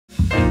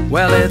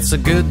Well, it's a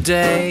good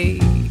day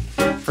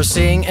for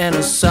singing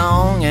a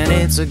song, and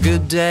it's a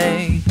good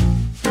day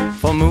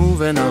for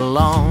moving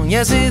along.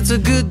 Yes, it's a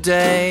good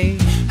day.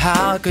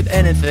 How could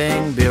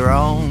anything be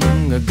wrong?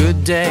 A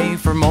good day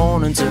for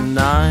morning to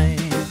night.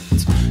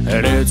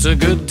 And it's a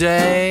good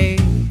day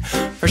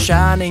for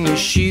shining your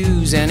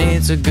shoes, and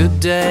it's a good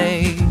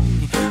day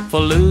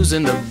for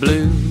losing the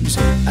blues.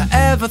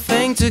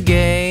 Everything to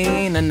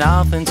gain and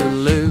nothing to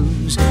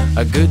lose.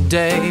 A good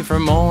day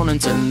from morning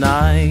to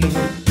night.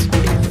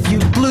 If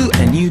you blue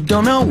and you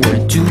don't know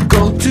where to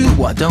go to,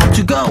 why don't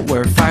you go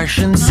where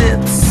fashion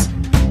sits?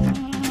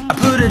 I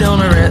put it on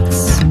a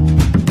Ritz.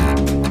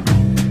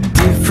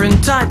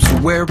 Different types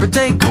to wear a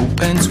day coat,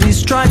 pants with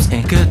stripes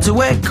and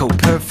cutaway coat,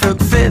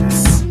 perfect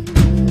fits.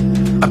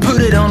 I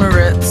put it on a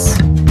Ritz.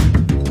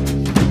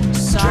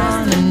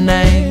 Sign a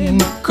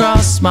name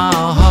across my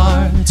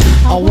heart.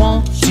 I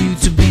want you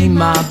to be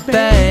my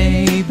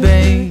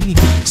baby.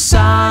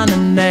 Sign a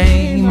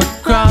name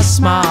across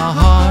my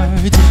heart.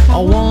 I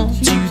want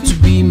you to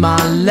be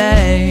my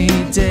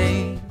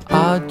lady.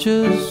 I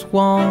just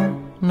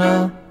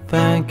wanna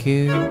thank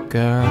you,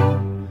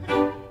 girl,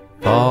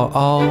 for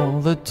all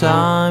the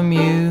time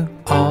you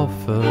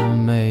offer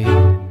me.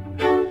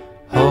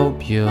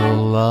 Hope your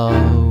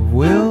love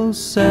will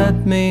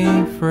set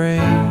me free.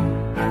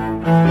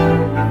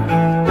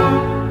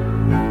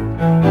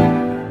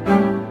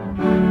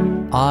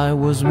 I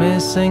was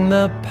missing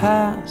the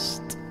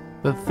past,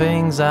 the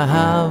things I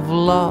have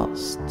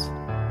lost.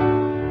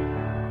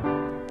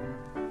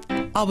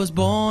 I was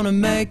born to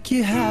make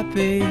you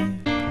happy.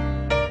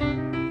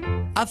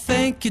 I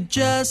think you're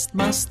just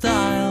my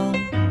style.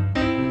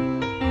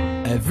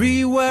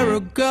 Everywhere I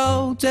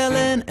go,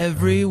 telling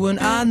everyone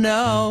I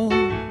know,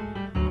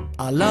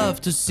 I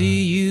love to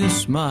see you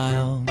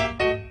smile.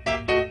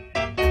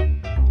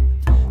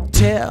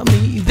 Tell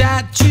me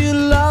that you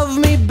love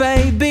me,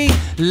 baby.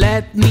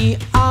 Let me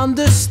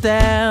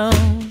understand.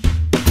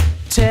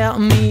 Tell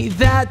me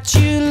that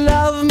you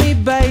love me,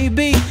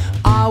 baby.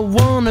 I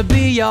wanna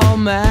be your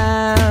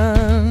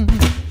man.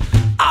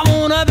 I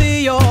wanna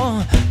be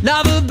your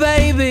lover,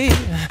 baby.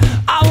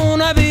 I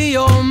wanna be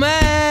your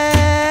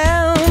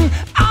man.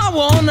 I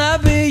wanna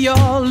be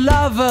your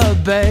lover,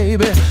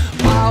 baby.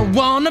 I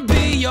wanna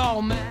be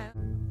your man.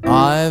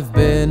 I've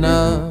been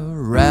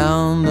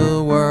around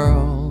the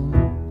world,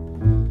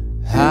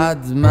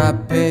 had my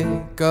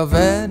pick of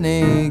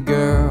any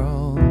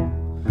girl.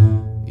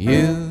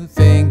 You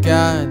think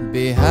I'd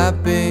be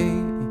happy,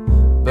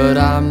 but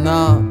I'm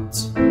not.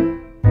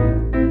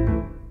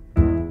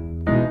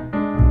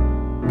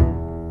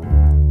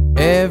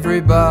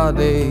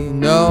 Everybody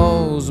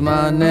knows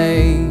my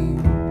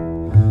name,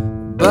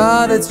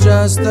 but it's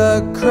just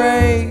a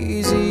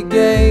crazy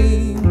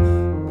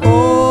game.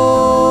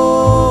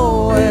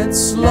 Oh,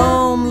 it's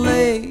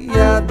lonely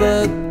at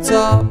the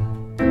top.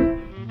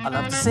 I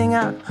love to sing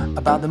out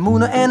about the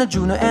moon and a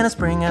June and a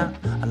spring out.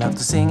 I love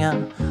to sing out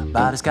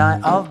about a sky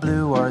of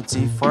blue or a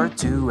T for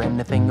two,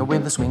 anything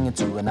with a swing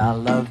to. And I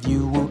love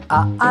you,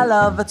 I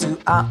love it too,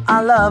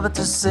 I love it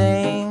to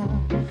sing.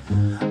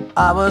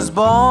 I was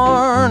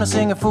born to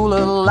sing a fool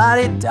of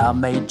la-di-da.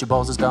 Major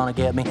Balls is gonna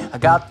get me. I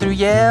got through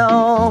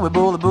Yale with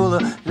boola boola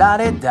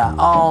la-di-da.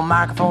 All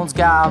microphones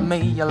got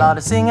me. I love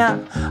to sing out.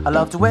 I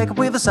love to wake up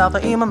with a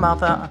salsa in my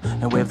mouth out,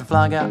 and with the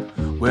flag out,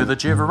 with a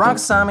cheery rock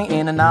sign me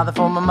in another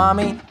for my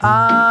mommy.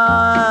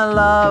 I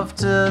love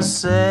to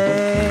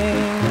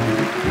sing.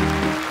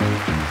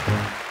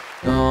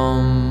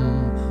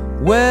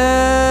 Somewhere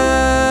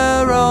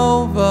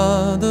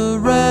over the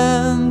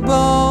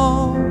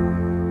rainbow,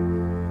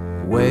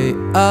 way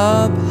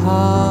up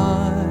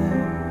high,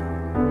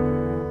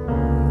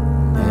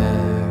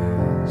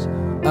 there's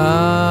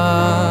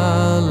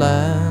a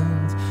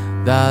land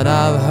that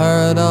I've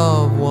heard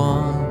of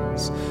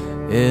once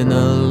in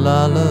a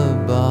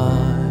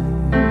lullaby.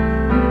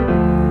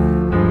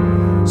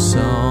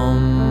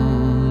 Somewhere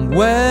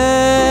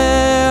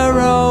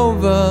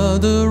over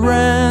the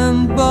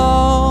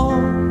rainbow,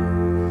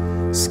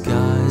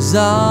 skies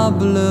are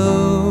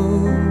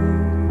blue,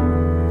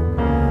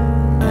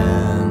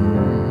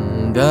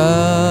 and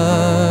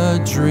a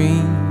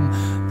dream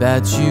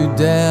that you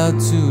dare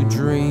to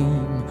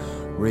dream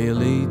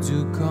really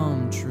do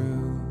come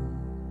true.